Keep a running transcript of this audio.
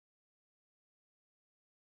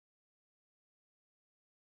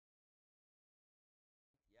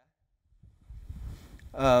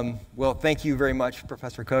Well, thank you very much,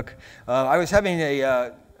 Professor Cook. I was having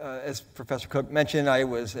as Professor Cook mentioned, I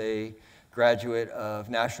was a graduate of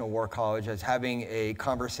National War College. I was having a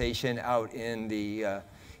conversation out in the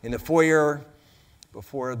foyer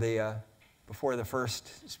before the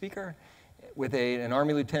first speaker with an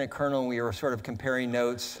Army Lieutenant Colonel. We were sort of comparing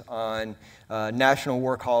notes on National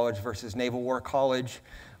War College versus Naval War College.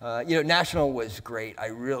 National was great. I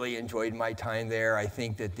really enjoyed my time there. I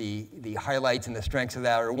think that the highlights and the strengths of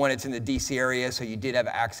that are, one, it's in the D.C. area, so you did have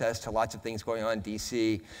access to lots of things going on in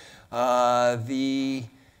D.C. The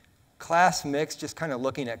class mix, just kind of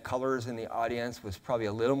looking at colors in the audience, was probably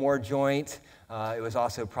a little more joint. It was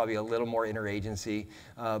also probably a little more interagency.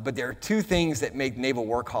 But there are two things that make Naval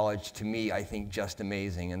War College, to me, I think, just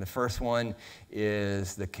amazing. And the first one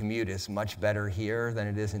is the commute is much better here than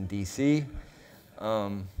it is in D.C.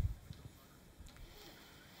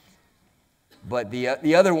 But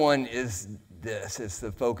the other one is this. It's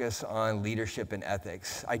the focus on leadership and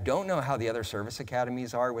ethics. I don't know how the other service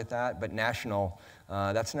academies are with that, but National,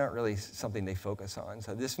 that's not really something they focus on.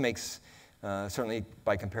 So this makes, certainly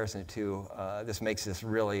by comparison to, this makes this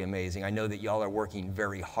really amazing. I know that y'all are working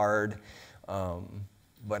very hard,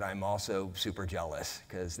 but I'm also super jealous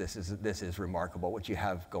because this is remarkable what you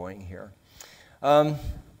have going here.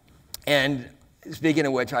 And speaking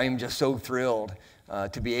of which, I am just so thrilled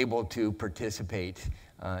to be able to participate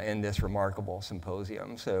in this remarkable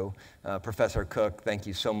symposium. So, Professor Cook, thank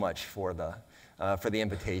you so much for the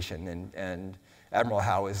invitation. And Admiral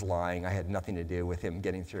Howe is lying. I had nothing to do with him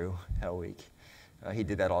getting through Hell Week. He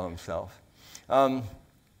did that all himself.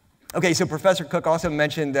 Okay, so Professor Cook also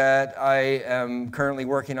mentioned that I am currently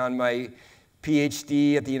working on my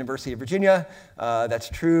PhD at the University of Virginia. That's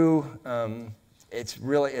true. It's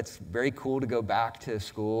very cool to go back to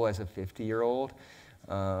school as a 50-year-old.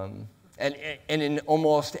 And in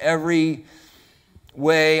almost every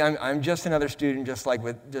way, I'm just another student, just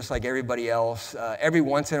like everybody else. Every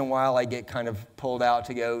once in a while, I get kind of pulled out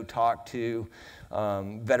to go talk to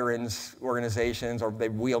veterans organizations, or they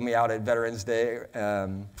wheel me out at Veterans Day.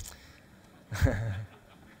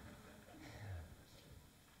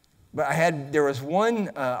 But there was one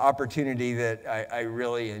opportunity that I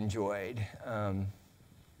really enjoyed,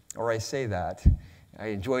 or I say that. I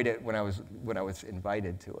enjoyed it when I was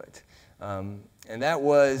invited to it. And that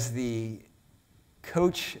was the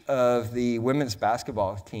coach of the women's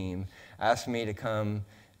basketball team asked me to come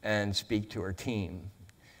and speak to her team.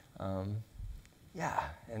 And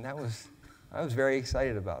I was very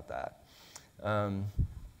excited about that.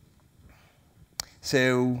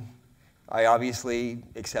 So I obviously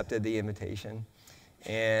accepted the invitation,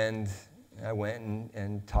 and I went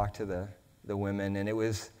and talked to the women, and it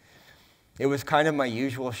was kind of my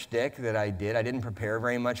usual shtick that I did. I didn't prepare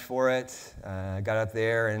very much for it. I got up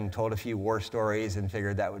there and told a few war stories and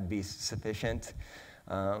figured that would be sufficient.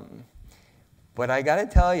 But I got to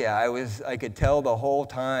tell you, I could tell the whole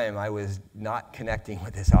time I was not connecting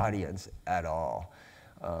with this audience at all.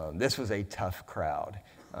 This was a tough crowd.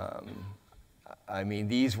 I mean,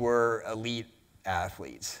 these were elite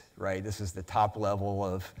athletes, right? This is the top level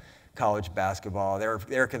of college basketball.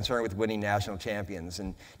 They're concerned with winning national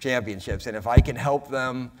championships, and if I can help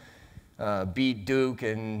them beat Duke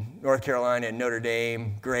and North Carolina and Notre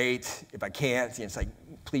Dame, great. If I can't, it's like,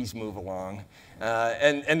 please move along.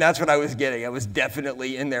 And that's what I was getting. I was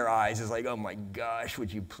definitely in their eyes. It's like, oh my gosh,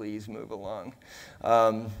 would you please move along?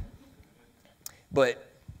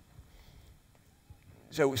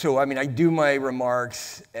 So I mean, I do my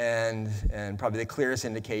remarks, and probably the clearest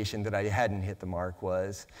indication that I hadn't hit the mark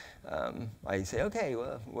was I say, okay,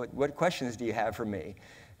 well, what questions do you have for me?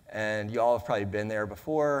 And you all have probably been there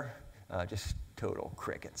before, just total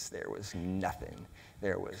crickets. There was nothing.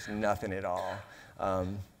 There was nothing at all.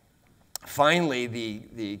 Finally,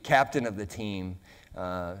 the captain of the team,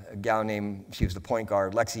 a gal named, she was the point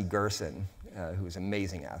guard, Lexi Gerson, who was an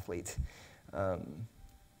amazing athlete.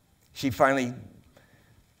 She finally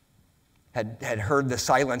had heard the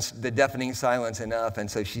silence, the deafening silence enough, and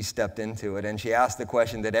so she stepped into it, and she asked the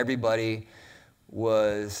question that everybody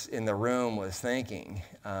was in the room was thinking,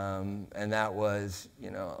 and that was,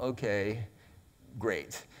 okay,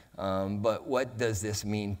 great, but what does this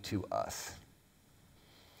mean to us?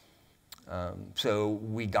 So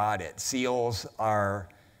we got it. SEALs are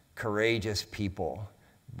courageous people,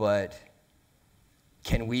 but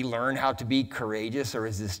can we learn how to be courageous, or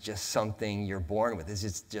is this just something you're born with? Is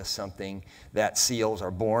this just something that SEALs are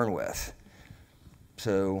born with?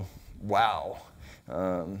 So, wow.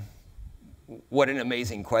 What an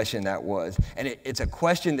amazing question that was. And it's a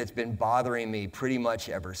question that's been bothering me pretty much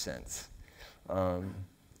ever since.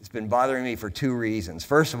 It's been bothering me for two reasons.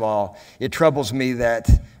 First of all, it troubles me that,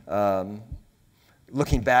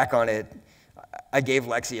 looking back on it, I gave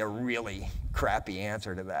Lexi a really crappy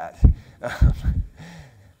answer to that.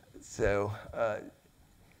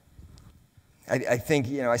 I think,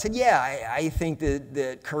 I said, yeah, I think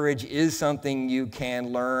that courage is something you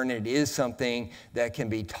can learn. It is something that can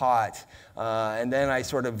be taught. And then I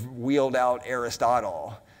sort of wheeled out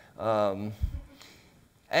Aristotle.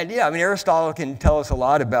 And yeah, Aristotle can tell us a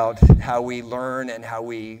lot about how we learn and how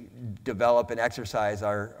we develop and exercise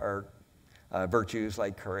our virtues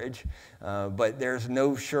like courage. But there's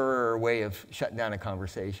no surer way of shutting down a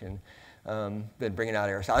conversation than bringing out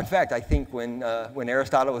Aristotle. In fact, I think when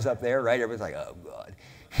Aristotle was up there, right, everybody's like, oh, God,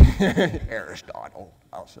 Aristotle,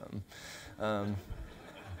 awesome.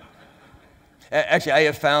 Actually, I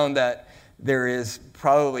have found that there is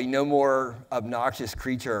probably no more obnoxious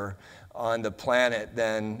creature on the planet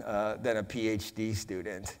than a PhD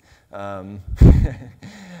student,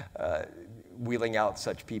 wheeling out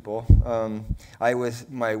such people.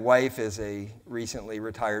 My wife is a recently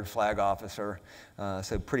retired flag officer,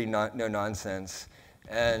 so pretty no nonsense.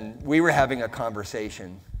 And we were having a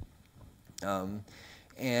conversation,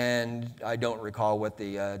 and I don't recall what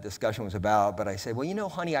the discussion was about, but I said, well,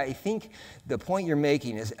 honey, I think the point you're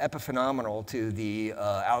making is epiphenomenal to the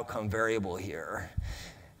outcome variable here.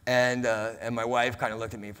 And my wife kind of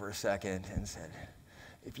looked at me for a second and said,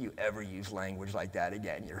 if you ever use language like that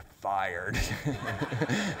again, you're fired.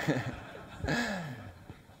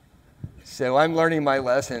 So I'm learning my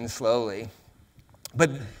lesson slowly. But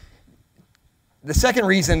the second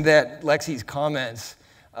reason that Lexi's comments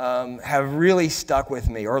have really stuck with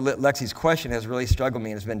me, or Lexi's question has really struck with me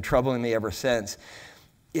and has been troubling me ever since,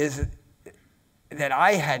 is that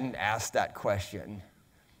I hadn't asked that question.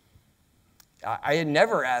 I had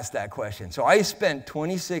never asked that question. So I spent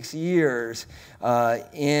 26 years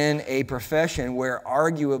in a profession where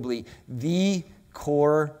arguably the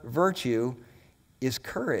core virtue is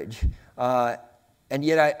courage. And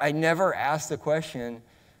yet I never asked the question,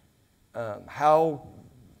 how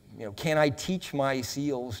can I teach my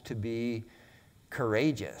SEALs to be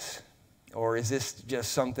courageous? Or is this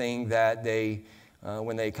just something that they,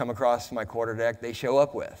 when they come across my quarterdeck, they show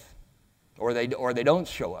up with? Or they don't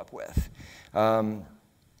show up with? And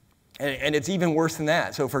it's even worse than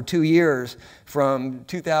that. So for 2 years, from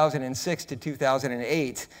 2006 to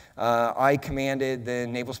 2008, I commanded the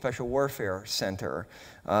Naval Special Warfare Center.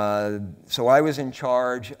 So I was in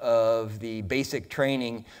charge of the basic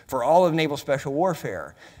training for all of Naval Special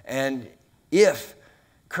Warfare. And if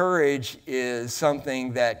courage is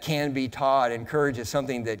something that can be taught and courage is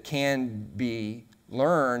something that can be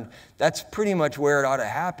learned, that's pretty much where it ought to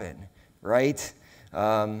happen, right?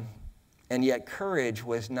 And yet courage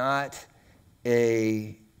was never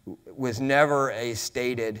a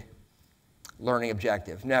stated learning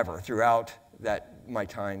objective, never, throughout my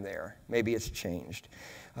time there. Maybe it's changed.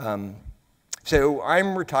 So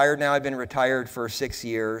I'm retired now. I've been retired for 6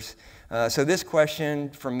 years. So this question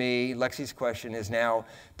for me, Lexi's question, is now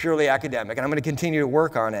purely academic, and I'm going to continue to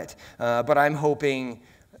work on it. But I'm hoping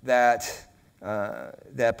that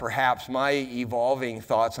perhaps my evolving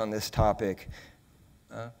thoughts on this topic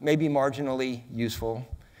may be marginally useful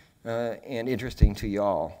and interesting to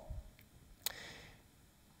y'all.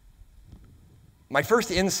 My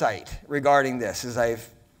first insight regarding this, as I've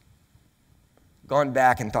gone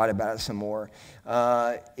back and thought about it some more,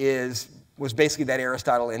 was basically that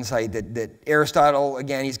Aristotle insight that Aristotle,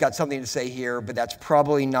 again, he's got something to say here, but that's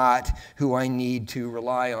probably not who I need to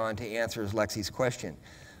rely on to answer Lexi's question.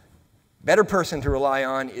 Better person to rely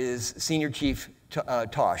on is Senior Chief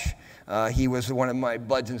Tosh. He was one of my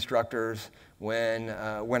BUDS instructors when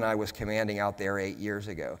I was commanding out there 8 years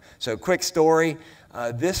ago. So quick story,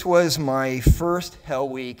 this was my first Hell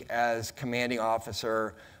Week as commanding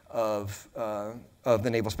officer of the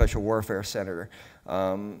Naval Special Warfare Center.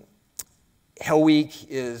 Hell Week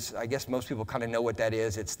is, I guess most people kind of know what that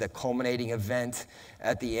is. It's the culminating event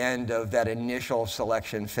at the end of that initial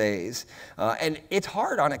selection phase. And it's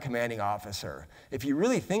hard on a commanding officer. If you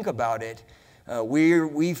really think about it,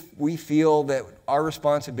 we feel that our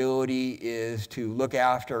responsibility is to look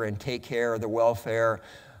after and take care of the welfare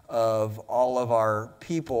of all of our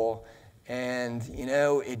people. And,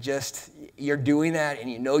 you're doing that, and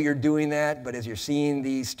you're doing that, but as you're seeing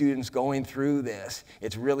these students going through this,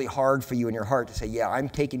 it's really hard for you in your heart to say, yeah, I'm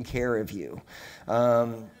taking care of you.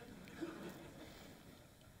 But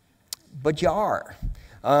you are.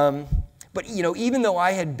 But, even though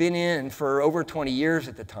I had been in for over 20 years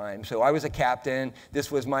at the time, so I was a captain, this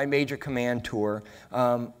was my major command tour,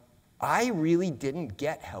 I really didn't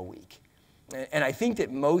get Hell Week. And I think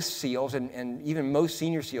that most SEALs, and even most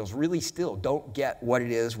senior SEALs, really still don't get what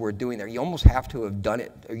it is we're doing there. You almost have to have done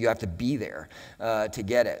it, or you have to be there to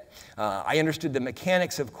get it. I understood the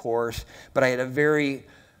mechanics, of course, but I had a very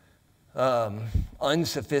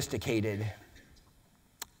unsophisticated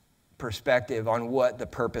perspective on what the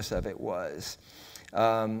purpose of it was.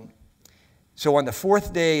 So on the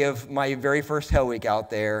fourth day of my very first Hell Week out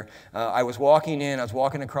there, I was walking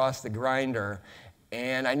across the grinder,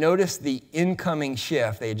 and I noticed the incoming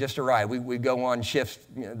shift. They had just arrived. We go on shifts.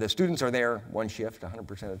 You know, the students are there one shift 100%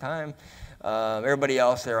 of the time. Everybody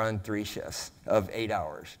else, they're on 3 shifts of 8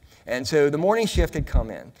 hours. And so the morning shift had come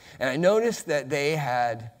in, and I noticed that they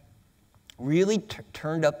had really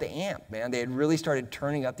turned up the amp, man. They had really started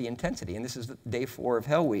turning up the intensity, and this is day 4 of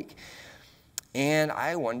Hell Week. And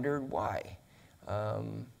I wondered why.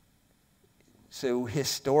 So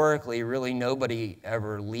historically, really nobody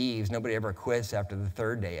ever leaves, nobody ever quits after the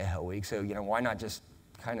 3rd day of Hell Week. So, you know, why not just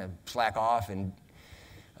kind of slack off and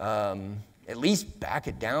at least back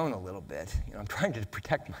it down a little bit? You know, I'm trying to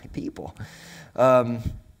protect my people.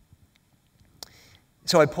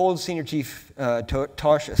 So I pulled Senior Chief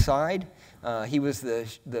Tosh aside. He was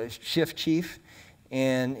the shift chief,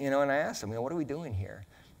 and I asked him, what are we doing here?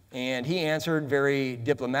 And he answered very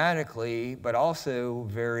diplomatically, but also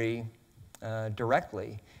very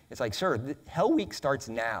directly. It's like, sir, Hell Week starts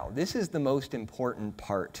now. This is the most important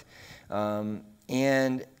part.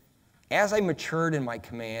 And as I matured in my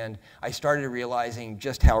command, I started realizing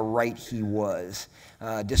just how right he was.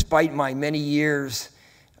 Despite my many years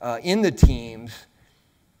in the teams,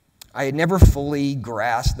 I had never fully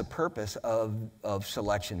grasped the purpose of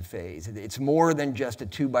selection phase. It's more than just a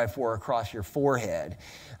 2x4 across your forehead.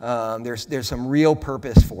 There's some real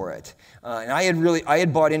purpose for it. And I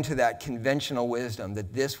had bought into that conventional wisdom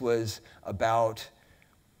that this was about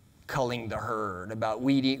culling the herd, about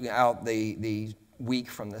weeding out the weak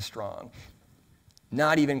from the strong.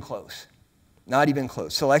 Not even close. Not even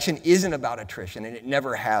close. Selection isn't about attrition, and it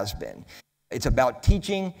never has been. It's about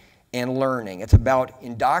teaching and learning. It's about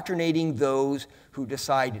indoctrinating those who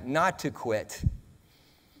decide not to quit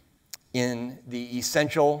in the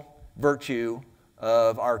essential virtue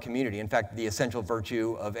of our community. In fact, the essential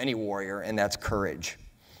virtue of any warrior, and that's courage.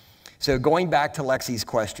 So going back to Lexi's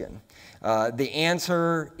question, the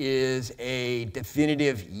answer is a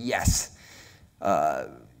definitive yes.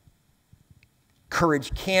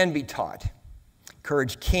 Courage can be taught.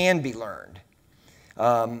 Courage can be learned.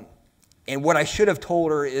 And what I should have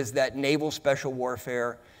told her is that Naval Special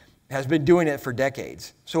Warfare has been doing it for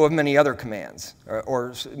decades. So have many other commands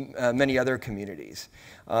or many other communities.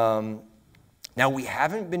 Now, we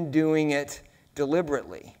haven't been doing it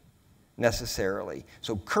deliberately, necessarily.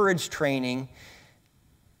 So courage training,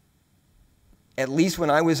 at least when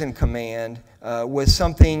I was in command, was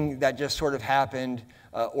something that just sort of happened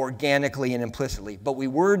organically and implicitly. But we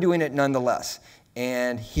were doing it nonetheless.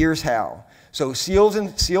 And here's how. So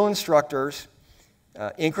SEAL instructors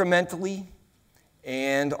incrementally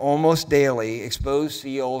and almost daily expose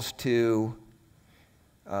SEALs to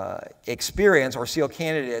experience, or SEAL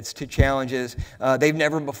candidates to challenges they've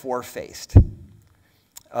never before faced.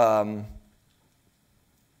 And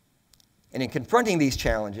in confronting these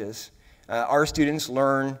challenges, our students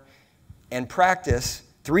learn and practice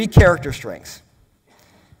 3 character strengths: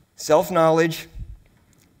 self-knowledge,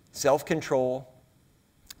 self-control,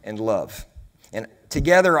 and love. And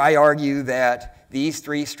together, I argue that these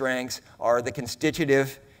 3 strengths are the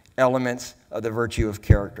constitutive elements of the virtue of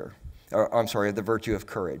character. Of the virtue of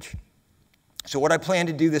courage. So what I plan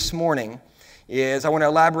to do this morning is I want to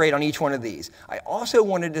elaborate on each one of these. I also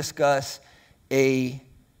want to discuss a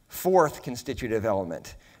 4th constitutive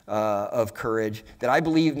element of courage that I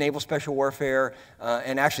believe Naval Special Warfare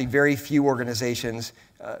and actually very few organizations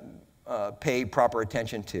pay proper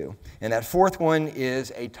attention to. And that 4th one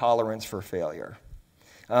is a tolerance for failure.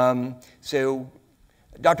 So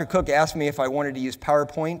Dr. Cook asked me if I wanted to use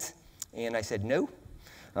PowerPoint, and I said no.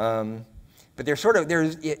 But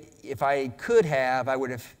if I could have, I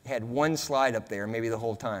would have had 1 slide up there, maybe the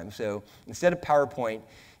whole time. So instead of PowerPoint,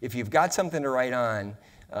 if you've got something to write on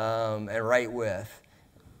and write with,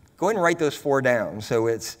 go ahead and write those 4 down. So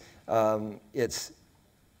it's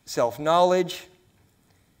self-knowledge,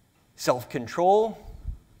 self-control,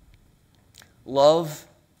 love,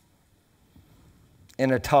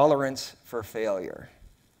 and a tolerance for failure.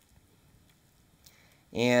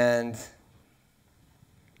 And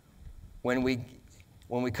when we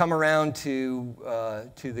come around to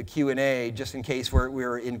the Q&A, just in case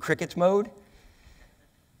we're in crickets mode,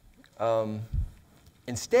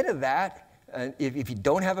 instead of that, if you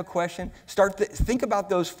don't have a question, think about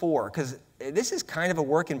those 4, because this is kind of a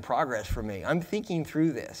work in progress for me. I'm thinking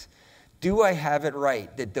through this. Do I have it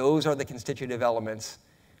right that those are the constitutive elements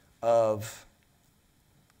of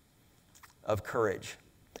courage?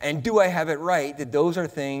 And do I have it right that those are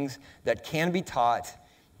things that can be taught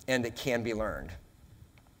and that can be learned?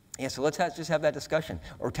 Yeah, so let's just have that discussion.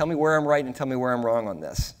 Or tell me where I'm right and tell me where I'm wrong on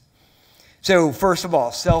this. So first of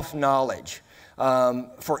all, self-knowledge.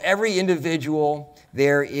 For every individual,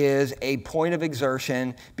 there is a point of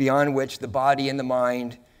exertion beyond which the body and the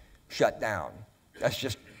mind shut down. That's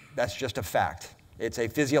just a fact. It's a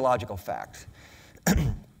physiological fact.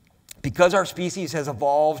 Because our species has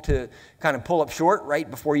evolved to kind of pull up short right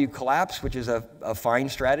before you collapse, which is a fine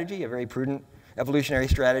strategy, a very prudent evolutionary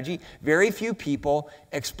strategy, very few people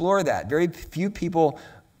explore that. Very few people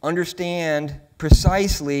understand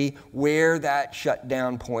precisely where that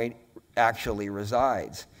shutdown point actually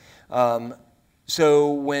resides.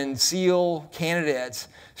 So when SEAL candidates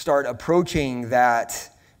start approaching that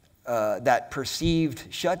perceived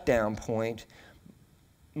shutdown point,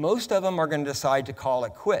 most of them are going to decide to call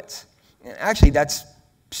it quits. And actually, that's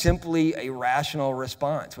simply a rational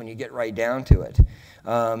response when you get right down to it.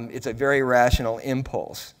 It's a very rational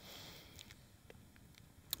impulse.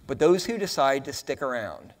 But those who decide to stick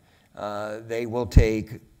around, they will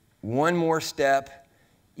take one more step,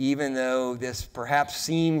 even though this perhaps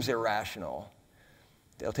seems irrational.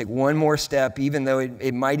 They'll take one more step, even though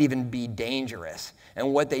it might even be dangerous.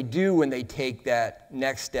 And what they do when they take that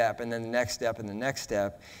next step, and then the next step, and the next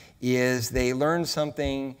step, is they learn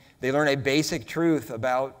something, they learn a basic truth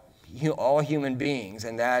about all human beings,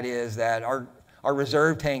 and that is that our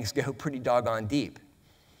reserve tanks go pretty doggone deep.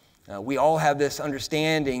 We all have this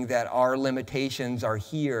understanding that our limitations are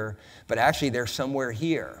here, but actually they're somewhere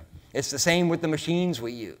here. It's the same with the machines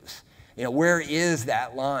we use. Where is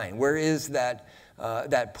that line? Where is that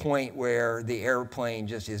point where the airplane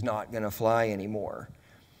just is not going to fly anymore?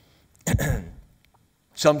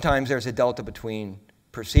 Sometimes there's a delta between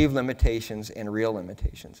perceived limitations and real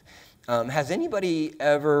limitations. Has anybody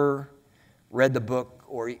ever read the book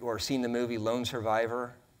or seen the movie Lone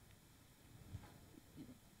Survivor?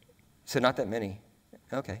 So not that many.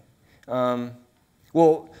 Okay. So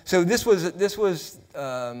this was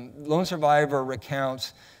Lone Survivor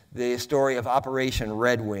recounts the story of Operation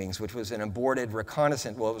Red Wings, which was an aborted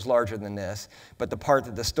reconnaissance. Well, it was larger than this, but the part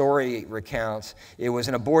that the story recounts, it was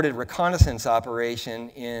an aborted reconnaissance operation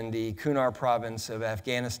in the Kunar province of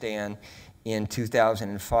Afghanistan in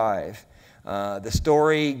 2005. The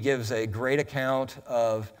story gives a great account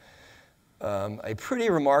of a pretty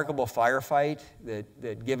remarkable firefight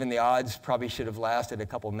that, given the odds, probably should have lasted a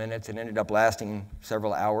couple minutes and ended up lasting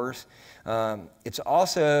several hours. It's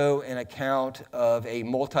also an account of a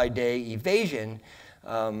multi-day evasion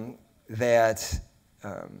that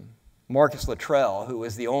Marcus Luttrell, who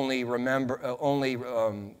was the only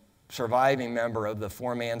surviving member of the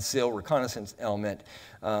four-man SEAL reconnaissance element,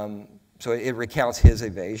 so it recounts his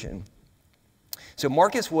evasion. So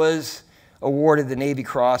Marcus was awarded the Navy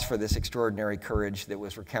Cross for this extraordinary courage that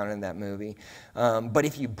was recounted in that movie. But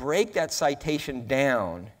if you break that citation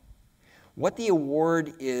down, what the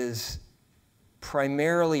award is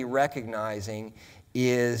primarily recognizing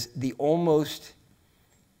is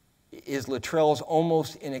Luttrell's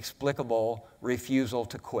almost inexplicable refusal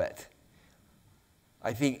to quit.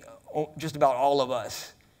 I think just about all of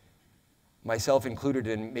us, myself included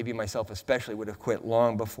and maybe myself especially, would have quit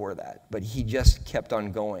long before that. But he just kept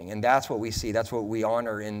on going. And that's what we see. That's what we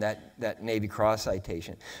honor in that Navy Cross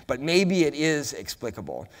citation. But maybe it is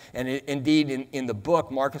explicable. And indeed, in the book,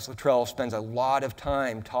 Marcus Luttrell spends a lot of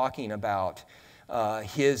time talking about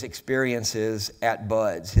his experiences at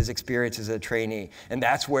BUD/S, his experience as a trainee. And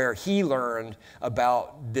that's where he learned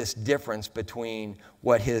about this difference between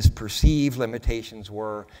what his perceived limitations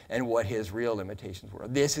were and what his real limitations were.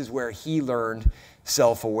 This is where he learned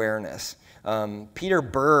self-awareness. Peter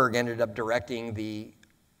Berg ended up directing the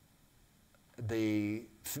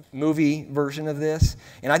movie version of this.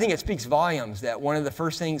 And I think it speaks volumes that one of the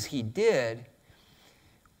first things he did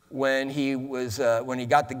when he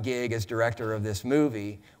got the gig as director of this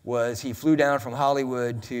movie was he flew down from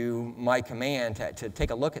Hollywood to my command to take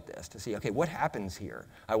a look at this, to see, okay, what happens here?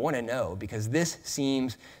 I want to know, because this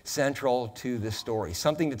seems central to the story.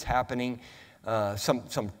 Something that's happening,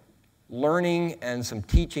 some learning and some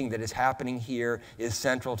teaching that is happening here is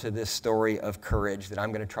central to this story of courage that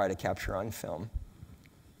I'm going to try to capture on film.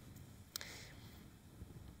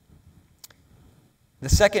 The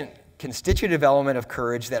second constitutive element of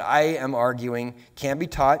courage that I am arguing can be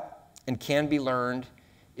taught and can be learned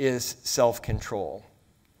is self-control.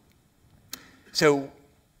 So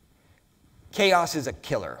chaos is a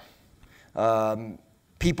killer.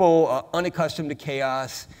 People unaccustomed to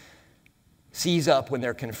chaos seize up when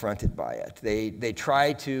they're confronted by it. They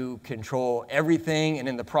try to control everything, and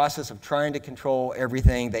in the process of trying to control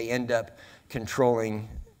everything, they end up controlling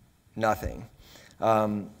nothing.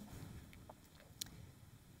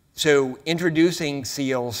 So introducing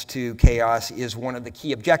SEALs to chaos is one of the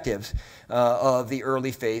key objectives of the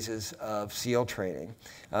early phases of SEAL training.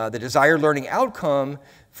 The desired learning outcome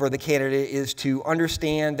for the candidate is to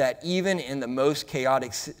understand that even in the most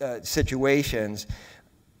chaotic situations,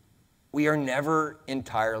 we are never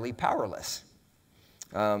entirely powerless.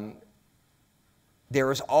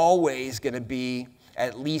 There is always going to be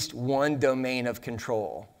at least one domain of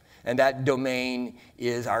control. And that domain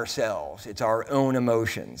is ourselves. It's our own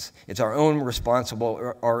emotions. It's our own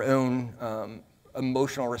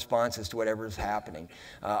emotional responses to whatever is happening.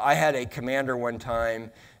 I had a commander one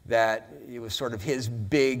time that it was sort of his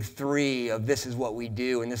big three of this is what we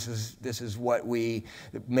do and this is what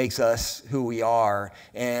makes us who we are.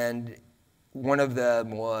 And one of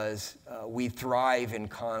them was we thrive in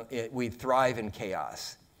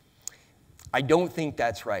chaos. I don't think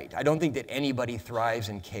that's right. I don't think that anybody thrives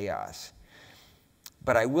in chaos.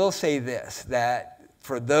 But I will say this, that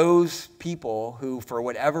for those people who, for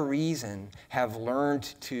whatever reason, have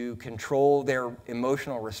learned to control their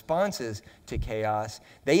emotional responses to chaos,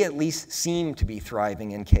 they at least seem to be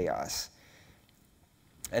thriving in chaos.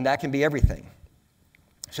 And that can be everything.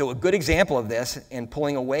 So a good example of this, and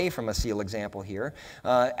pulling away from a SEAL example here,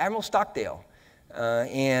 Admiral Stockdale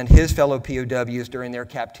and his fellow POWs during their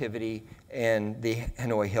captivity in the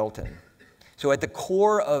Hanoi Hilton. So at the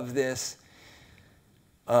core of this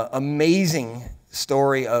amazing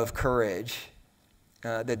story of courage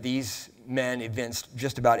that these men evinced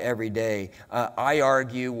just about every day, I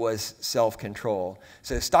argue was self-control.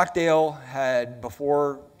 So Stockdale had,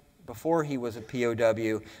 before he was a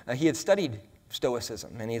POW, he had studied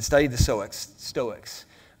Stoicism, and he had studied the Stoics,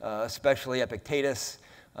 especially Epictetus,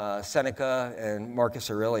 Seneca, and Marcus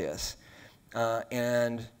Aurelius.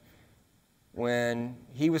 And when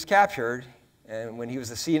he was captured, and when he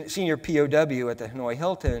was a senior POW at the Hanoi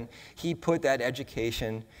Hilton, he put that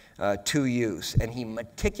education to use, and he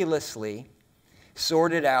meticulously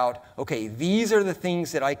sorted out, okay, these are the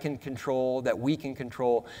things that I can control, that we can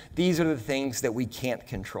control. These are the things that we can't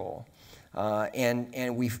control.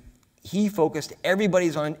 He focused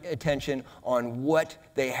everybody's attention on what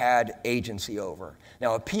they had agency over.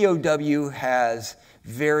 Now, a POW has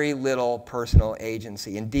very little personal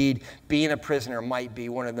agency. Indeed, being a prisoner might be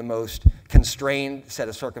one of the most constrained set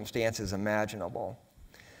of circumstances imaginable.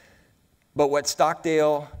 But what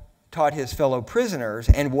Stockdale taught his fellow prisoners,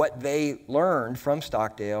 and what they learned from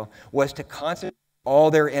Stockdale, was to concentrate all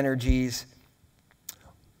their energies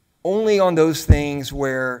only on those things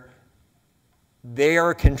where they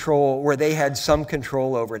had some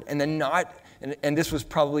control over it, and then and this was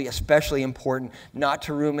probably especially important, not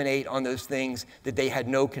to ruminate on those things that they had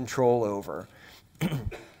no control over.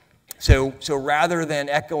 So rather than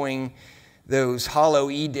echoing those hollow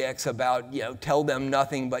edicts about, tell them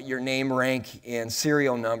nothing but your name, rank, and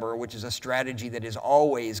serial number, which is a strategy that is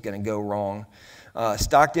always going to go wrong,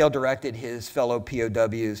 Stockdale directed his fellow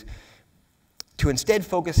POWs to instead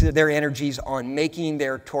focus their energies on making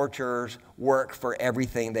their torturers work for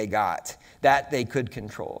everything they got, that they could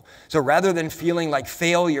control. So rather than feeling like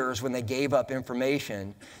failures when they gave up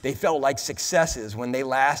information, they felt like successes when they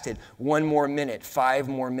lasted 1 more minute, 5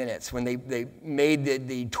 more minutes, when they made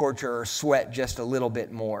the torturer sweat just a little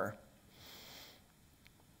bit more.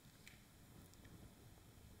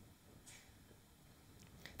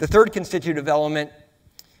 The third constitutive element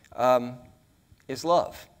is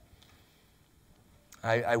love.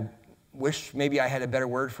 I wish maybe I had a better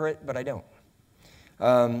word for it, but I don't.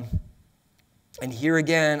 And here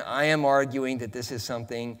again, I am arguing that this is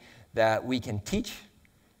something that we can teach,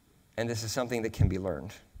 and this is something that can be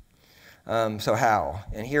learned. So how?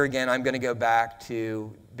 And here again, I'm going to go back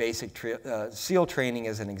to basic SEAL training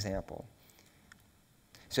as an example.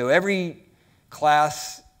 So every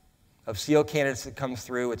class of SEAL candidates that comes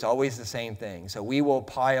through, it's always the same thing. So we will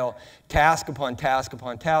pile task upon task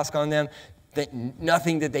upon task on them,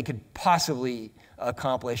 nothing that they could possibly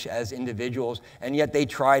accomplish as individuals, and yet they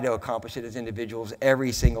try to accomplish it as individuals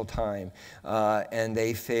every single time. And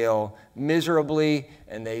they fail miserably,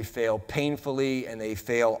 and they fail painfully, and they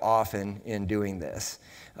fail often in doing this.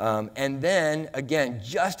 And then, again,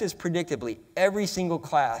 just as predictably, every single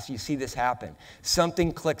class you see this happen.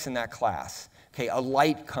 Something clicks in that class. Okay, a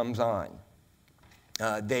light comes on.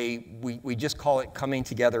 We just call it coming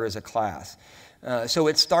together as a class. So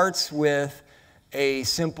it starts with a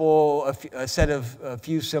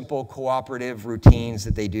few simple cooperative routines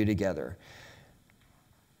that they do together.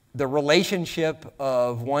 the relationship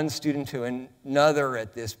of one student to another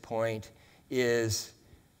at this point is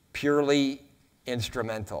purely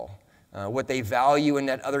instrumental. What they value in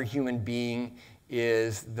that other human being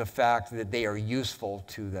is the fact that they are useful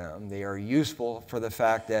to them. They are useful for the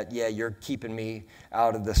fact that, yeah, you're keeping me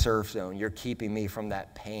out of the surf zone. You're keeping me from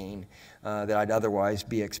that pain that I'd otherwise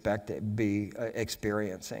be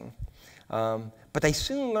experiencing. But they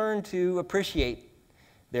soon learn to appreciate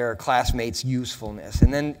their classmates' usefulness,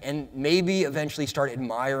 and maybe eventually start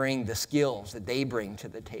admiring the skills that they bring to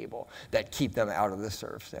the table that keep them out of the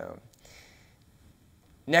surf zone.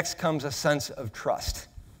 Next comes a sense of trust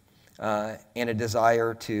and a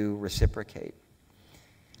desire to reciprocate.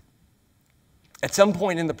 At some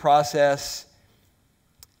point in the process,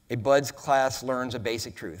 a BUD/S class learns a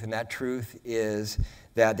basic truth, and that truth is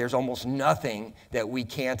that there's almost nothing that we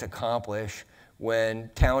can't accomplish when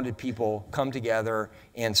talented people come together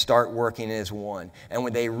and start working as one. And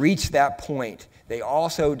when they reach that point, they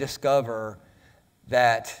also discover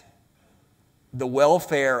that the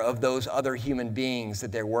welfare of those other human beings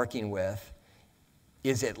that they're working with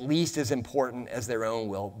is at least as important as their own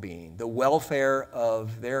well-being. The welfare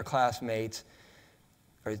of their classmates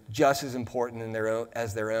is just as important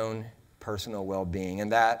as their own personal well-being.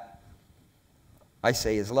 And that, I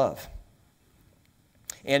say, is love.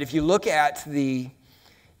 And if you look at the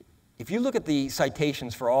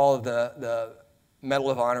citations for all of the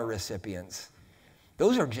Medal of Honor recipients,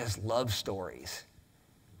 those are just love stories.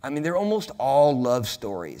 I mean, they're almost all love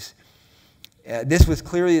stories. This was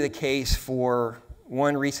clearly the case for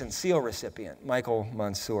one recent SEAL recipient, Michael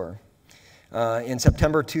Mansour. In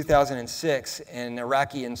September 2006, an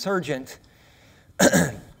Iraqi insurgent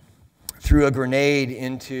threw a grenade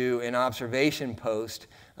into an observation post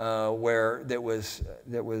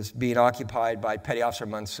that was being occupied by Petty Officer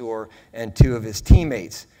Mansour and two of his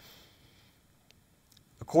teammates.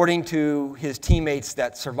 According to his teammates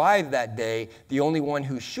that survived that day, the only one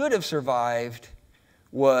who should have survived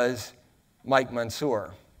was Mike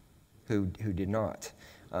Mansour, who did not.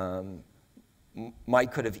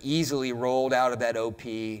 Mike could have easily rolled out of that OP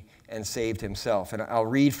and saved himself. And I'll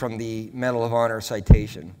read from the Medal of Honor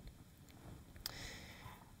citation.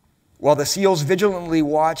 While the SEALs vigilantly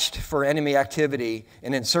watched for enemy activity,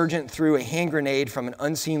 an insurgent threw a hand grenade from an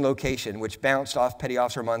unseen location, which bounced off Petty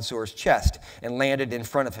Officer Mansour's chest and landed in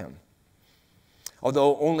front of him.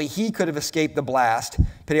 Although only he could have escaped the blast,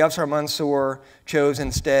 Petty Officer Mansour chose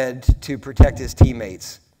instead to protect his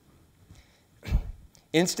teammates.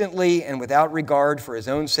 Instantly and without regard for his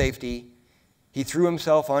own safety, he threw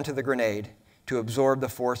himself onto the grenade to absorb the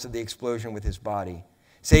force of the explosion with his body,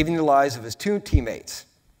 saving the lives of his two teammates.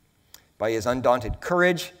 By his undaunted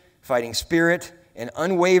courage, fighting spirit, and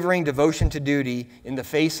unwavering devotion to duty in the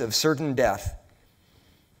face of certain death,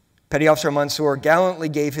 Petty Officer Mansour gallantly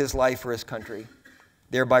gave his life for his country,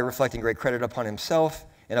 thereby reflecting great credit upon himself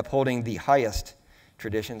and upholding the highest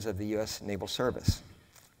traditions of the U.S. Naval Service.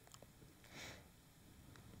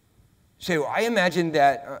 So I imagine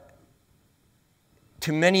that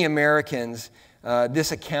to many Americans,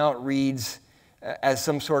 this account reads as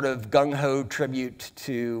some sort of gung-ho tribute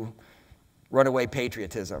to runaway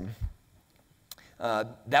patriotism.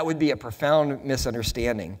 That would be a profound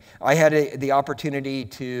misunderstanding. I had the opportunity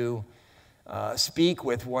to speak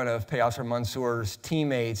with one of Petty Officer Mansour's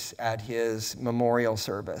teammates at his memorial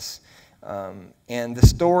service. And the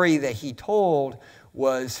story that he told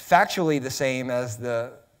was factually the same as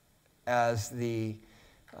the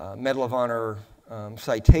Medal of Honor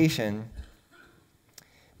citation,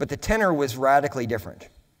 but the tenor was radically different.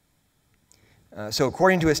 So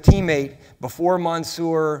according to his teammate, before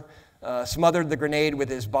Mansour smothered the grenade with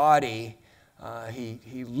his body,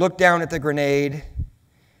 he looked down at the grenade,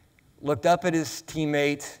 looked up at his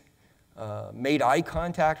teammate, made eye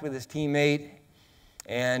contact with his teammate,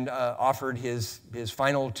 and offered his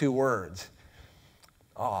final two words.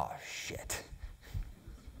 "Oh, shit."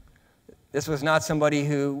 This was not somebody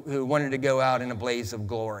who wanted to go out in a blaze of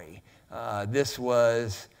glory. This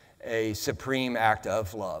was a supreme act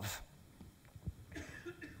of love.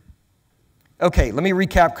 Okay, let me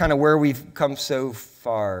recap kind of where we've come so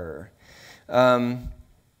far.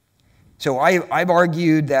 So I've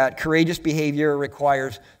argued that courageous behavior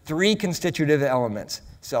requires three constitutive elements: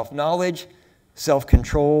 self-knowledge,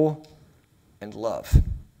 self-control, and love.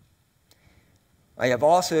 I have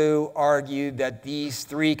also argued that these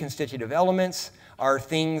three constitutive elements are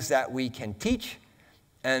things that we can teach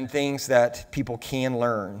and things that people can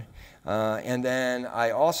learn. And then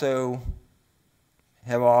I also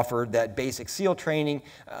have offered that basic SEAL training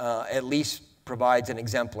at least provides an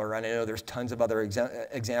exemplar. And I know there's tons of other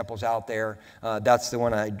examples out there. That's the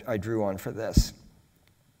one I drew on for this.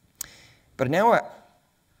 But now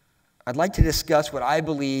I'd like to discuss what I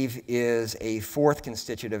believe is a fourth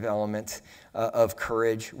constitutive element of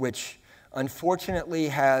courage, which unfortunately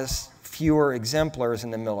has fewer exemplars in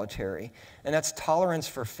the military, and that's tolerance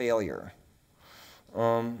for failure.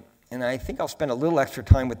 And I think I'll spend a little extra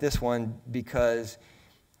time with this one because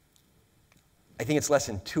I think it's less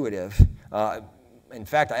intuitive. In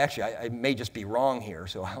fact, I may just be wrong here,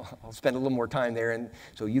 so I'll spend a little more time there, and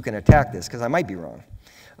so you can attack this, because I might be wrong.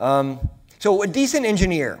 So a decent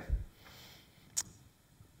engineer.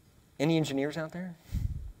 Any engineers out there?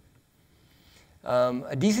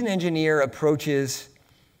 A decent engineer approaches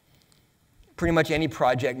pretty much any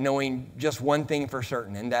project knowing just one thing for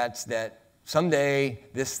certain, and that's that someday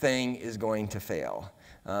this thing is going to fail.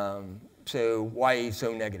 So why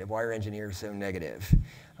so negative? Why are engineers so negative?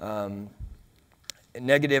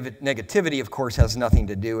 Negativity, of course, has nothing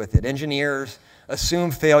to do with it. Engineers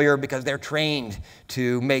assume failure because they're trained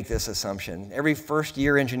to make this assumption. Every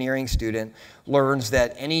first-year engineering student learns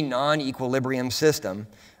that any non-equilibrium system,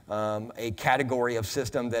 a category of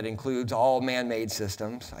system that includes all man-made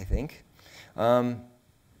systems, I think,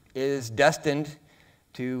 is destined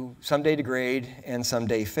to someday degrade and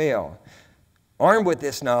someday fail. Armed with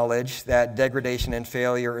this knowledge that degradation and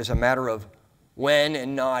failure is a matter of when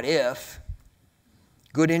and not if,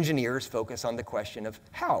 good engineers focus on the question of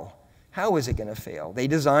how. How is it going to fail? They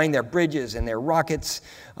design their bridges and their rockets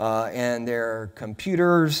and their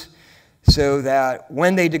computers so that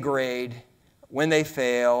when they degrade, when they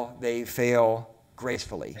fail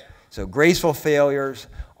gracefully. So graceful failures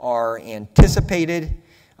are anticipated,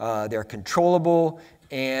 they're controllable,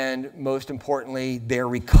 and most importantly, they're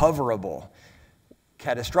recoverable.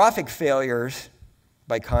 Catastrophic failures,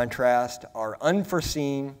 by contrast, are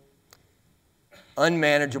unforeseen,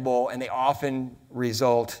 unmanageable, and they often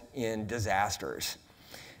result in disasters.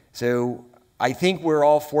 So I think we're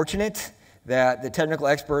all fortunate that the technical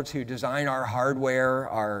experts who design our hardware,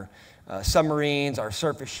 our submarines, our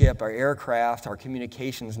surface ship, our aircraft, our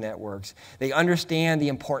communications networks, they understand the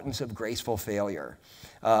importance of graceful failure.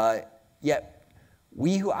 Yet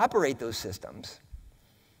we who operate those systems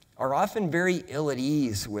are often very ill at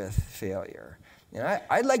ease with failure. And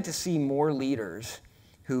I'd like to see more leaders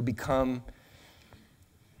who become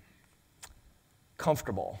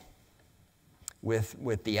comfortable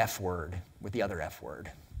with the F word, with the other F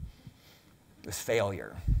word, with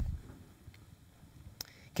failure.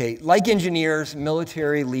 Okay, like engineers,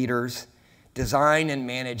 military leaders design and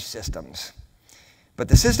manage systems. But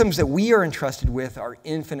the systems that we are entrusted with are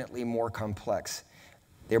infinitely more complex.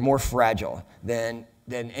 They're more fragile than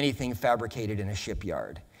anything fabricated in a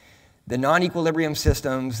shipyard. The non-equilibrium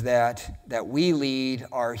systems that we lead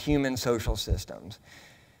are human social systems.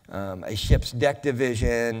 A ship's deck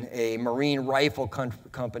division, a marine rifle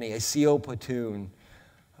company, a SEAL platoon,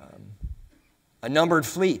 a numbered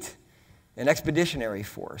fleet, an expeditionary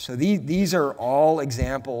force. So these are all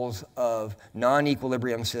examples of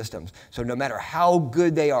non-equilibrium systems. So no matter how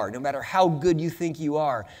good they are, no matter how good you think you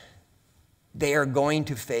are, they are going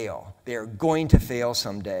to fail. They are going to fail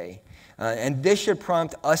someday. And this should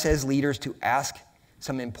prompt us as leaders to ask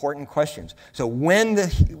some important questions. So when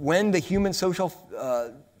the human social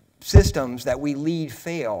systems that we lead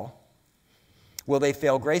fail, will they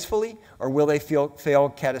fail gracefully or will they fail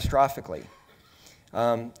catastrophically?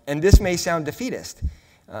 And this may sound defeatist.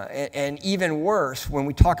 And even worse, when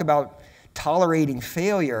we talk about tolerating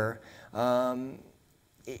failure,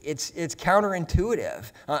 it's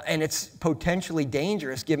counterintuitive, and it's potentially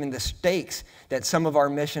dangerous given the stakes that some of our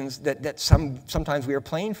missions, sometimes we are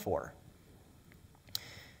playing for.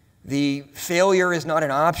 The failure is not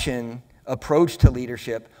an option approach to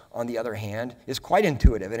leadership, on the other hand, is quite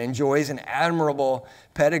intuitive. It enjoys an admirable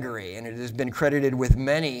pedigree, and it has been credited with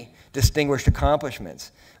many distinguished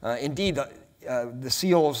accomplishments. Indeed, the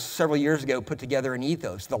SEALs several years ago put together an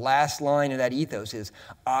ethos. The last line of that ethos is,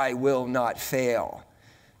 "I will not fail."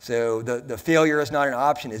 So the failure is not an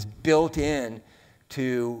option is built in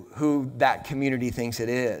to who that community thinks it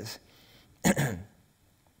is.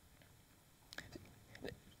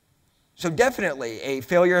 So definitely, a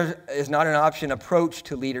failure is not an option approach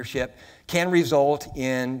to leadership can result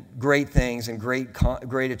in great things and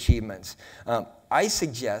great achievements. I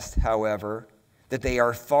suggest, however, that they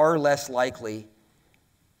are far less likely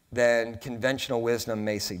than conventional wisdom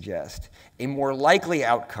may suggest. A more likely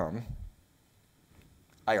outcome,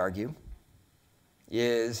 I argue,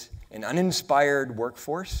 is an uninspired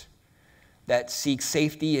workforce that seeks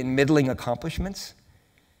safety in middling accomplishments,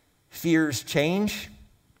 fears change,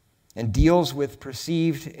 and deals with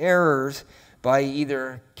perceived errors by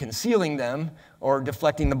either concealing them or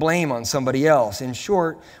deflecting the blame on somebody else. In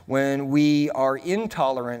short, when we are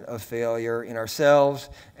intolerant of failure in ourselves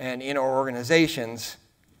and in our organizations,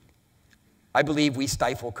 I believe we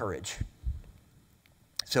stifle courage.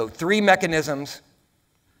 So 3 mechanisms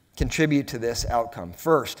contribute to this outcome.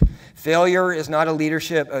 First, failure is not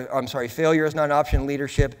an option.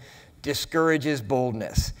 Leadership discourages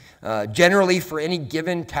boldness. Generally, for any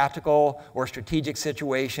given tactical or strategic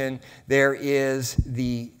situation, there is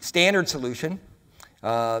the standard solution,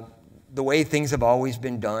 the way things have always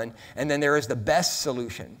been done, and then there is the best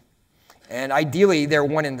solution. And ideally, they're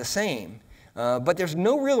one and the same. But there's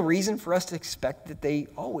no real reason for us to expect that they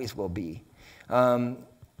always will be.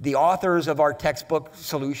 The authors of our textbook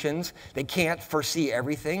solutions, they can't foresee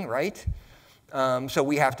everything, right? So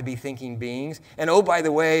we have to be thinking beings. And oh, by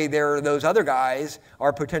the way, there are those other guys,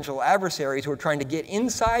 our potential adversaries, who are trying to get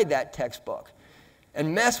inside that textbook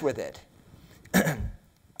and mess with it.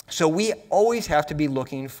 So we always have to be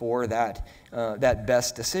looking for that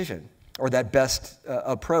best decision or that best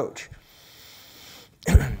approach.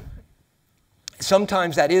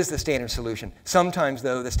 Sometimes that is the standard solution. Sometimes,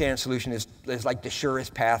 though, the standard solution is like the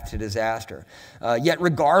surest path to disaster. Yet,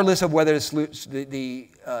 regardless of whether the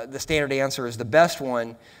standard answer is the best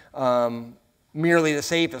one, merely the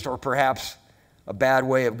safest, or perhaps a bad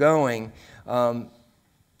way of going, our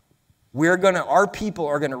people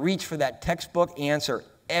are going to reach for that textbook answer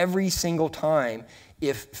every single time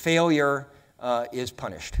if failure is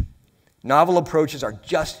punished. Novel approaches are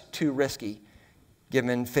just too risky,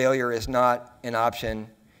 given failure is not an option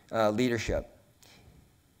leadership.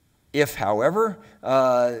 If, however,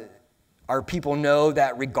 our people know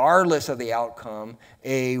that regardless of the outcome,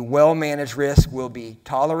 a well-managed risk will be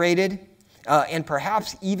tolerated and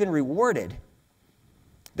perhaps even rewarded,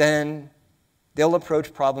 then they'll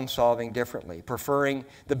approach problem solving differently, preferring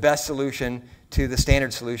the best solution to the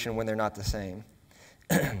standard solution when they're not the same.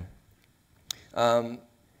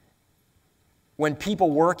 When people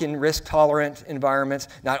work in risk-tolerant environments,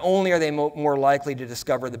 not only are they more likely to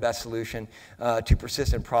discover the best solution to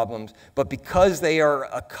persistent problems, but because they are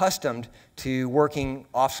accustomed to working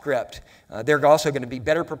off-script, they're also going to be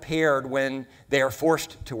better prepared when they are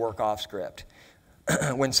forced to work off-script,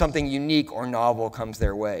 when something unique or novel comes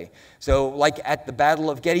their way. So like at the Battle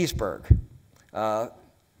of Gettysburg,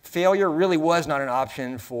 failure really was not an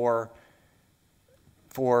option for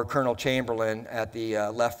Colonel Chamberlain at the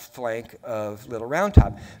left flank of Little Round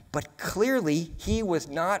Top. But clearly, he was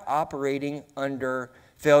not operating under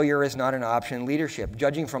failure is not an option leadership.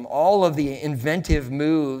 Judging from all of the inventive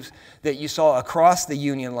moves that you saw across the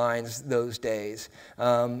Union lines those days,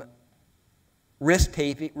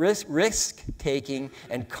 risk-taking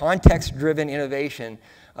and context-driven innovation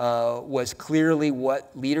was clearly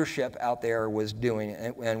what leadership out there was doing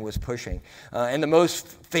and was pushing. And the most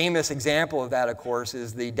famous example of that, of course,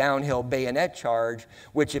 is the downhill bayonet charge,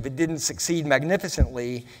 which, if it didn't succeed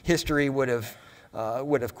magnificently, history would have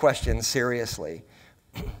questioned seriously.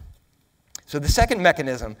 So the second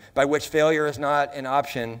mechanism by which failure is not an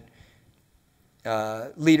option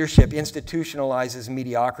leadership institutionalizes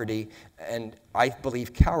mediocrity and, I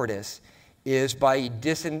believe, cowardice is by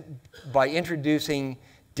introducing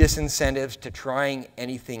disincentives to trying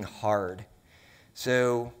anything hard.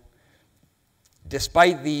 So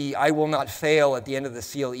despite the I will not fail at the end of the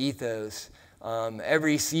SEAL ethos,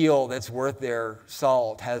 every SEAL that's worth their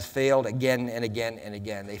salt has failed again and again and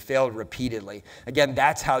again. They failed repeatedly. Again,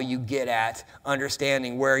 that's how you get at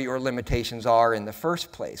understanding where your limitations are in the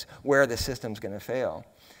first place, where the system's going to fail.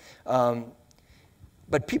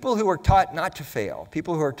 But people who are taught not to fail,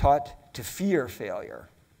 people who are taught to fear failure,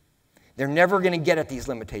 they're never going to get at these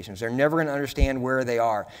limitations. They're never going to understand where they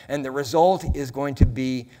are. And the result is going to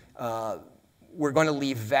be we're going to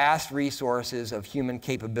leave vast resources of human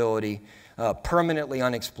capability permanently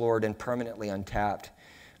unexplored and permanently untapped.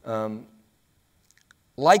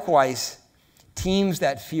 Likewise, teams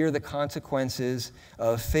that fear the consequences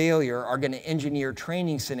of failure are going to engineer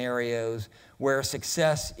training scenarios where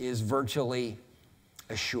success is virtually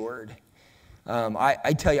assured.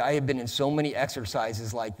 I tell you, I have been in so many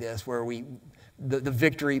exercises like this where the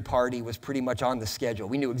victory party was pretty much on the schedule.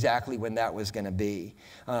 We knew exactly when that was going to be.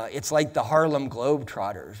 It's like the Harlem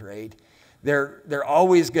Globetrotters, right? They're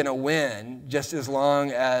always going to win just as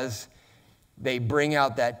long as they bring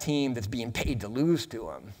out that team that's being paid to lose to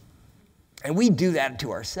them. And we do that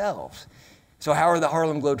to ourselves. So how are the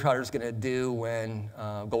Harlem Globetrotters going to do when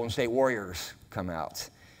Golden State Warriors come out?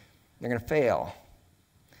 They're going to fail.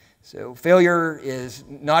 So failure is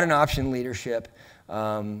not an option leadership.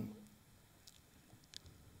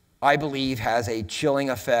 I believe has a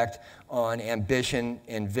chilling effect on ambition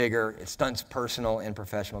and vigor. It stunts personal and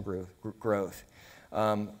professional growth.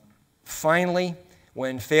 Finally,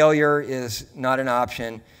 when failure is not an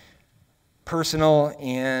option, personal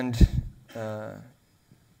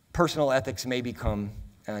ethics may become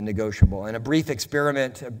negotiable. And a brief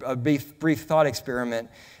thought experiment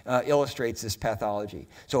illustrates this pathology.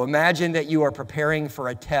 So imagine that you are preparing for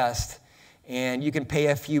a test and you can pay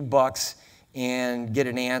a few bucks and get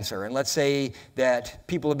an answer. And let's say that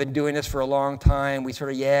people have been doing this for a long time. We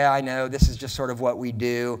sort of, yeah, I know, this is just sort of what we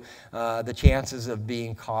do. The chances of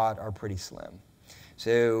being caught are pretty slim.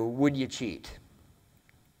 So would you cheat?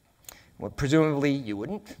 Well, presumably you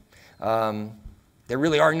wouldn't. There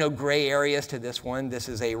really are no gray areas to this one. This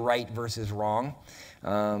is a right versus wrong.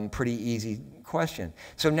 Pretty easy question.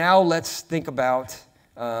 So now let's think about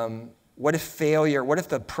what if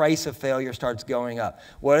the price of failure starts going up?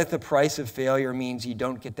 What if the price of failure means you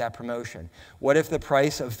don't get that promotion? What if the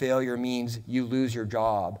price of failure means you lose your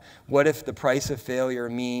job? What if the price of failure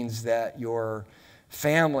means that your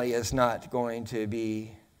family is not going to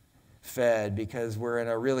be fed because we're in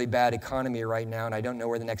a really bad economy right now and I don't know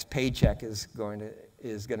where the next paycheck is going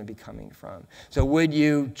to be coming from? So would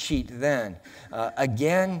you cheat then?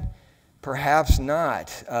 Again, perhaps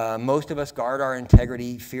not. Most of us guard our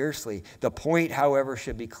integrity fiercely. The point, however,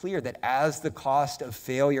 should be clear that as the cost of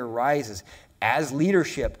failure rises, as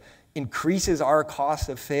leadership increases our cost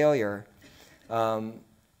of failure,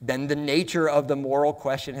 then the nature of the moral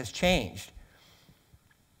question has changed.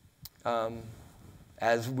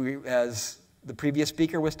 As the previous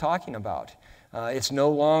speaker was talking about, it's no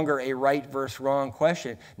longer a right versus wrong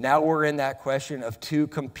question. Now we're in that question of two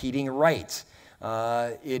competing rights.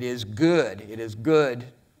 It is good,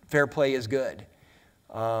 fair play is good,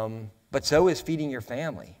 but so is feeding your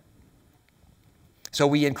family. So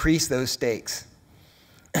we increase those stakes.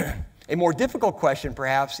 A more difficult question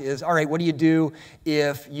perhaps is, all right, what do you do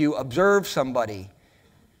if you observe somebody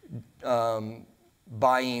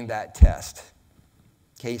buying that test?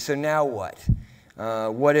 Okay, so now what?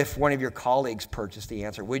 What if one of your colleagues purchased the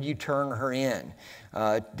answer? Would you turn her in?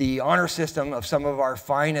 The honor system of some of our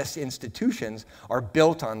finest institutions are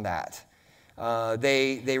built on that.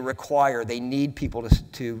 They need people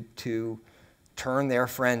to turn their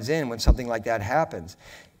friends in when something like that happens.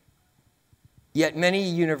 Yet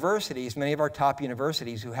many of our top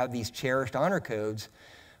universities who have these cherished honor codes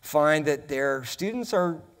find that their students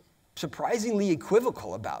are surprisingly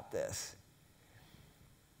equivocal about this.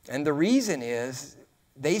 And the reason is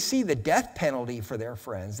they see the death penalty for their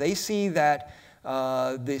friends. They see that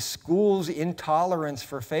the school's intolerance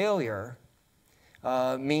for failure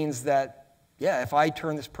means that, yeah, if I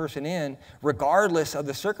turn this person in, regardless of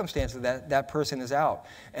the circumstances, that person is out.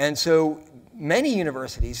 And so many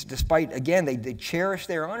universities, despite, again, they cherish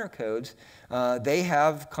their honor codes, they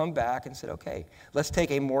have come back and said, okay, let's take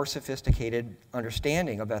a more sophisticated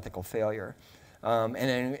understanding of ethical failure. And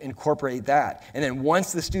then incorporate that. And then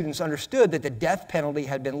once the students understood that the death penalty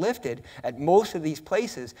had been lifted at most of these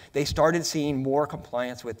places, they started seeing more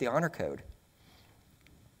compliance with the honor code.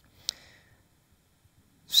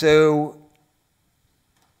 So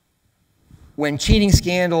when cheating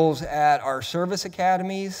scandals at our service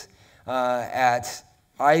academies, at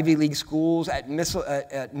Ivy League schools, at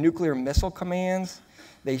nuclear missile commands,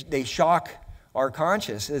 they shock our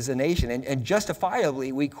conscience as a nation. And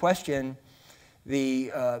justifiably, we question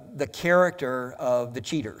the character of the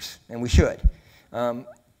cheaters, and we should.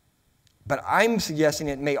 But I'm suggesting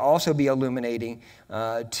it may also be illuminating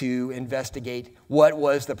to investigate what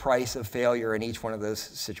was the price of failure in each one of those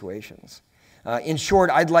situations. In short,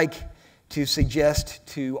 I'd like to suggest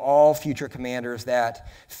to all future commanders that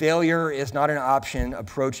failure is not an option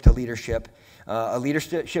approach to leadership, a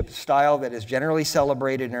leadership style that is generally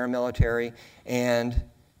celebrated in our military and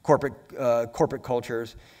corporate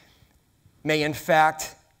cultures may in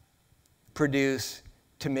fact produce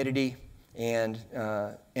timidity and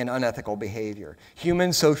unethical behavior.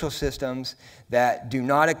 Human social systems that do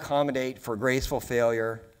not accommodate for graceful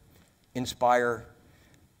failure inspire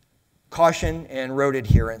caution and rote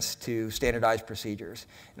adherence to standardized procedures.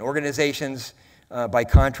 And organizations, by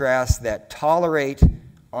contrast, that tolerate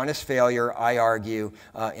honest failure, I argue,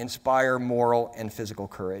 inspire moral and physical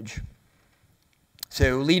courage.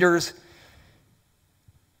 So leaders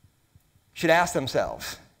should ask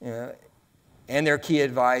themselves, and their key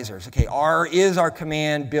advisors, okay, is our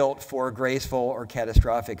command built for graceful or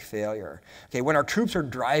catastrophic failure? Okay, when our troops are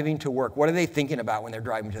driving to work, what are they thinking about when they're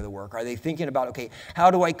driving to the work? Are they thinking about, okay, how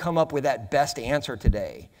do I come up with that best answer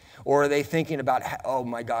today? Or are they thinking about, oh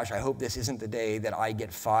my gosh, I hope this isn't the day that I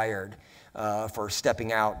get fired for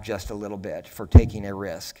stepping out just a little bit, for taking a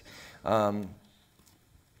risk?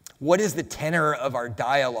 What is the tenor of our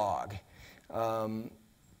dialogue?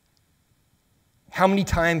 How many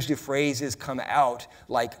times do phrases come out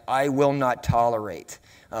like, I will not tolerate?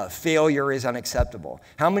 Failure is unacceptable.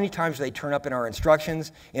 How many times do they turn up in our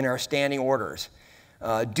instructions, in our standing orders?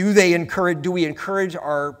 Do we encourage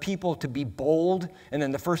our people to be bold, and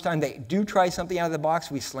then the first time they do try something out of the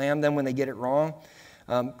box, we slam them when they get it wrong?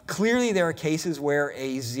 Clearly, there are cases where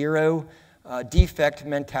a zero defect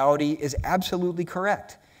mentality is absolutely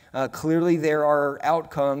correct. Clearly, there are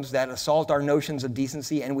outcomes that assault our notions of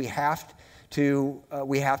decency, and we have to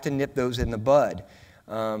nip those in the bud.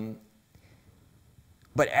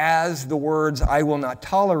 But as the words "I will not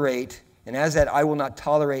tolerate," and as that "I will not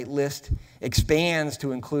tolerate" list expands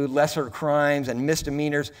to include lesser crimes and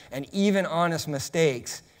misdemeanors and even honest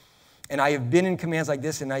mistakes, and I have been in commands like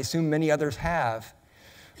this, and I assume many others have,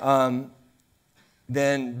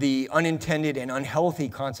 then the unintended and unhealthy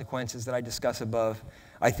consequences that I discuss above,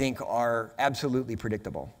 I think, are absolutely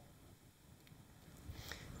predictable.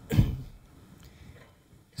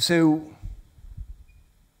 So,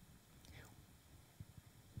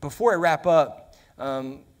 before I wrap up,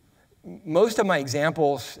 most of my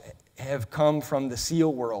examples have come from the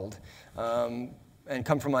SEAL world and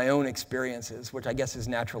come from my own experiences, which I guess is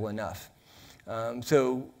natural enough.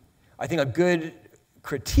 So I think a good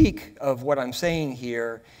critique of what I'm saying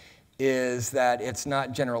here is that it's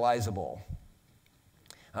not generalizable.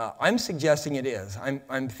 I'm suggesting it is.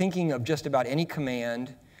 I'm thinking of just about any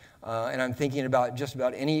command, and I'm thinking about just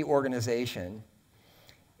about any organization,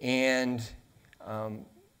 and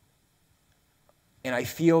I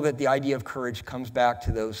feel that the idea of courage comes back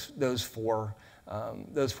to those four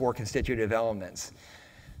constitutive elements.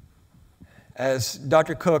 As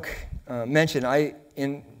Dr. Cook mentioned,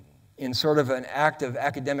 in sort of an act of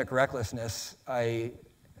academic recklessness, my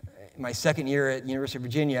second year at the University of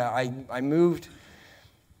Virginia, I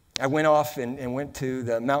went off and went to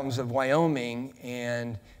the mountains of Wyoming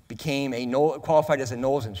and became qualified as a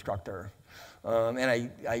NOLS instructor. And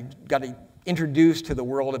I got introduced to the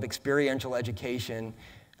world of experiential education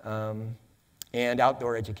and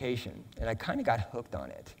outdoor education. And I kind of got hooked on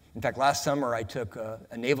it. In fact, last summer I took a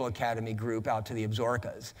Naval Academy group out to the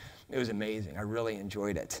Absarokas. It was amazing. I really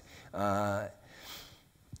enjoyed it. And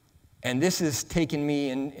this has taken me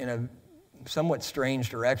in a somewhat strange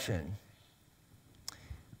direction.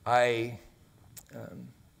 My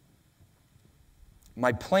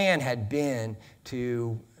plan had been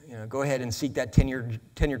to go ahead and seek that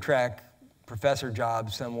tenure track professor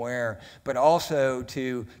job somewhere, but also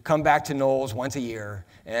to come back to NOLS once a year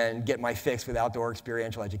and get my fix with outdoor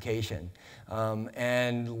experiential education.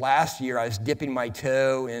 And last year, I was dipping my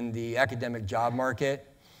toe in the academic job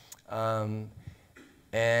market, and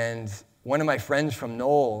one of my friends from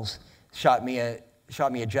NOLS shot me a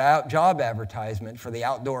job advertisement for the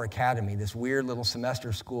Outdoor Academy, this weird little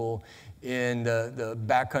semester school in the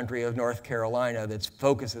backcountry of North Carolina that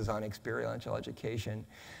focuses on experiential education.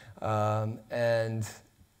 And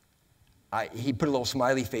he put a little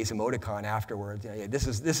smiley face emoticon afterwards. This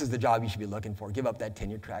is the job you should be looking for. Give up that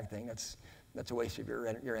tenure track thing. That's a waste of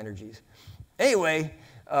your energies. Anyway,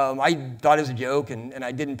 I thought it was a joke, and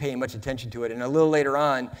I didn't pay much attention to it. And a little later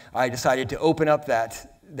on, I decided to open up that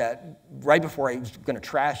right before I was going to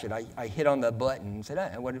trash it, I hit on the button and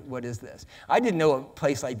said, what is this? I didn't know a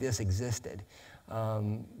place like this existed.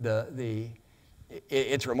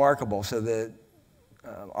 It's remarkable. So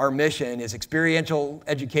our mission is experiential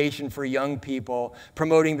education for young people,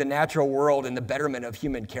 promoting the natural world and the betterment of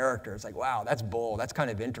human character. It's like, wow, that's bold. That's kind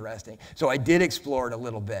of interesting. So I did explore it a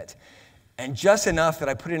little bit, and just enough that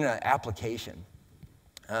I put in an application,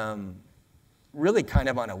 really kind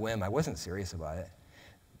of on a whim. I wasn't serious about it.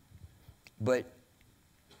 But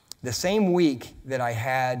the same week that I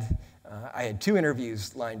had 2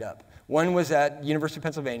 interviews lined up. One was at University of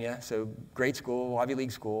Pennsylvania, so great school, Ivy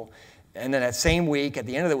League school. And then that same week, at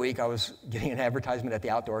the end of the week, I was getting an advertisement at the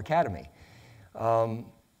Outdoor Academy.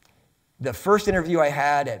 The first interview I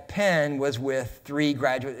had at Penn was with 3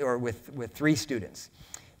 with 3 students.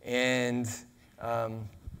 And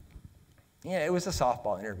it was a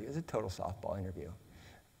softball interview. It was a total softball interview.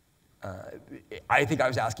 I think I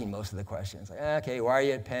was asking most of the questions. Like, okay, why are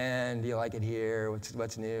you at Penn? Do you like it here?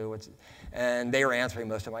 What's new? And they were answering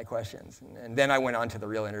most of my questions. And then I went on to the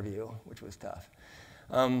real interview, which was tough.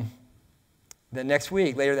 The next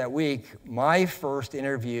week, later that week, my first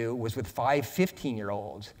interview was with 5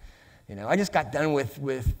 15-year-olds. I just got done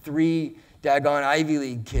with 3 daggone Ivy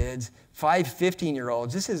League kids, 5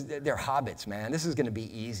 15-year-olds. They're hobbits, man. This is going to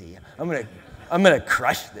be easy. I'm gonna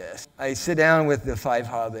crush this. I sit down with the 5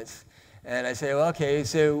 hobbits, And I say, well, okay,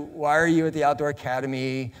 so why are you at the Outdoor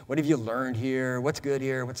Academy? What have you learned here? What's good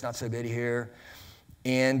here? What's not so good here?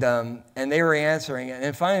 And they were answering it. And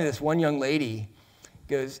then finally, this one young lady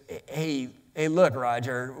goes, hey, look,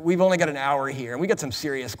 Roger, we've only got an hour here, and we got some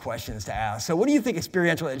serious questions to ask. So what do you think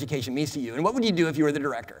experiential education means to you? And what would you do if you were the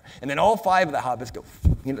director? And then all 5 of the hobbits go,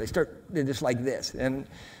 they're just like this. And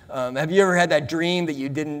have you ever had that dream that you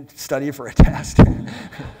didn't study for a test?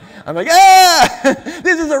 I'm like,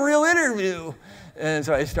 this is a real interview. And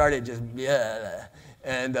so I started just,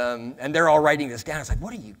 and they're all writing this down. It's like,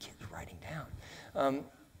 what are you kids writing down?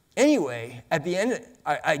 Anyway, at the end,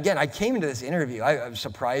 I came into this interview. I was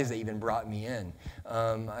surprised they even brought me in.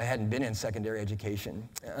 I hadn't been in secondary education.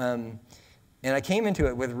 And I came into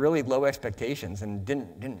it with really low expectations and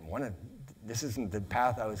didn't want to. This isn't the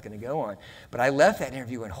path I was going to go on. But I left that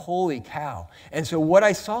interview and holy cow. And so what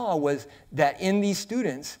I saw was that in these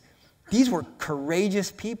students, these were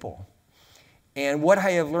courageous people. And what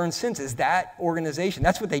I have learned since is that organization,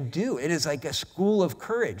 that's what they do. It is like a school of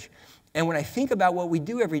courage. And when I think about what we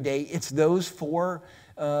do every day, it's those four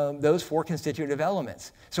constitutive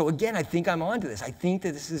elements. So again, I think I'm onto this. I think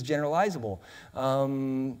that this is generalizable.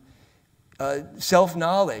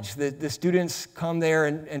 Self-knowledge. The students come there,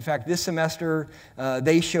 and in fact, this semester,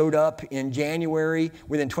 they showed up in January.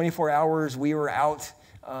 Within 24 hours, we were out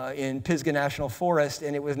in Pisgah National Forest,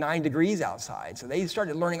 and it was 9 degrees outside. So they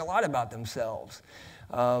started learning a lot about themselves.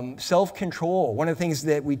 Self-control. One of the things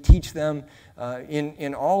that we teach them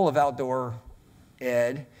in all of outdoor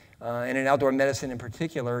ed, and in outdoor medicine in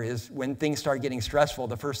particular, is when things start getting stressful,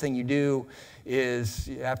 the first thing you do is,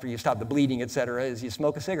 after you stop the bleeding, et cetera, is you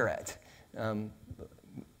smoke a cigarette.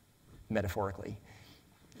 Metaphorically.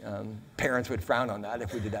 Parents would frown on that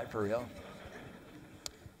if we did that for real.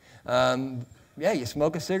 You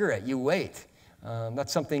smoke a cigarette, you wait.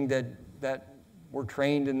 That's something that we're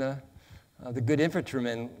trained in the good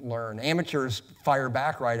infantrymen learn. Amateurs fire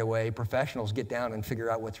back right away. Professionals get down and figure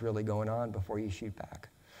out what's really going on before you shoot back.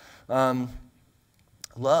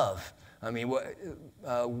 Love. I mean,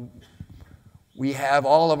 we have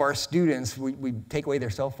all of our students, we take away their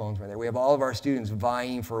cell phones right there. We have all of our students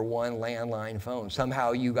vying for one landline phone.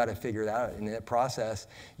 Somehow you got to figure that out. In that process,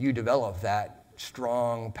 you develop that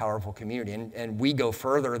strong, powerful community. And we go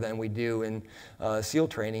further than we do in SEAL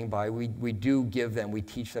training by we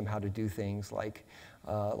teach them how to do things like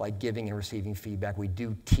giving and receiving feedback. We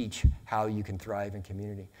do teach how you can thrive in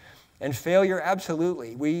community. And failure,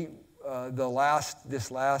 absolutely. This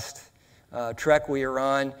last trek we were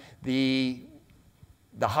on,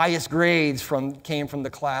 the highest grades came from the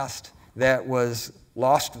class that was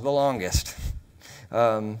lost the longest.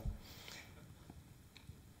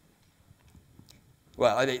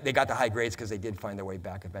 Well, they got the high grades because they did find their way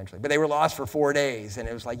back eventually. But they were lost for 4 days, and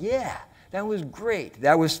it was like, yeah, that was great.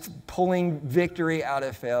 That was pulling victory out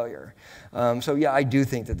of failure. I do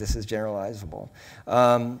think that this is generalizable.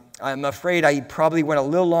 I'm afraid I probably went a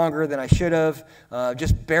little longer than I should have.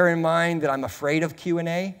 Just bear in mind that I'm afraid of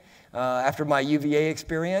Q&A after my UVA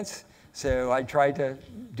experience. So I tried to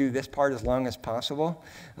do this part as long as possible.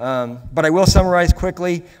 But I will summarize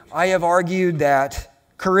quickly. I have argued that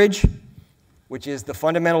courage, which is the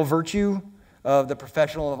fundamental virtue of the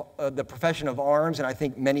profession of arms, and I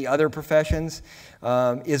think many other professions,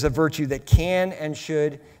 is a virtue that can and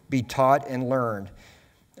should be taught and learned.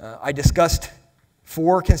 I discussed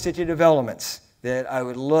 4 constitutive elements that I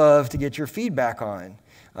would love to get your feedback on.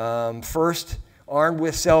 First, armed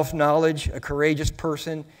with self-knowledge, a courageous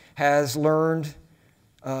person has learned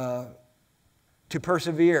to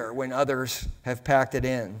persevere when others have packed it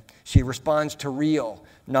in. She responds to real,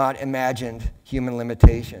 not imagined human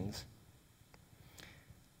limitations.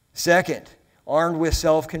 Second, armed with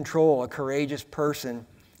self-control, a courageous person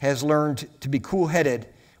has learned to be cool-headed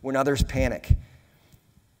when others panic.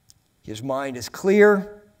 His mind is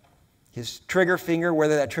clear. His trigger finger,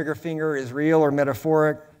 whether that trigger finger is real or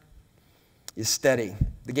metaphoric, is steady.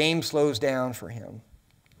 The game slows down for him.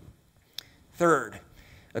 Third,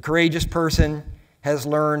 a courageous person has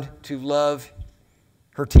learned to love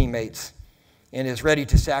her teammates and is ready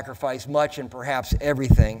to sacrifice much and perhaps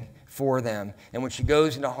everything for them. And when she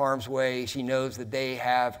goes into harm's way, she knows that they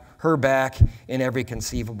have her back in every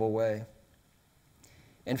conceivable way.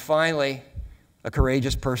 And finally, a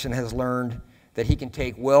courageous person has learned that he can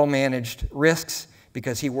take well-managed risks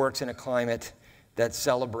because he works in a climate that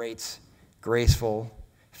celebrates graceful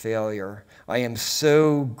failure. I am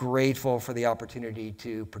so grateful for the opportunity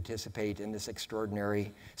to participate in this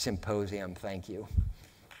extraordinary symposium. Thank you.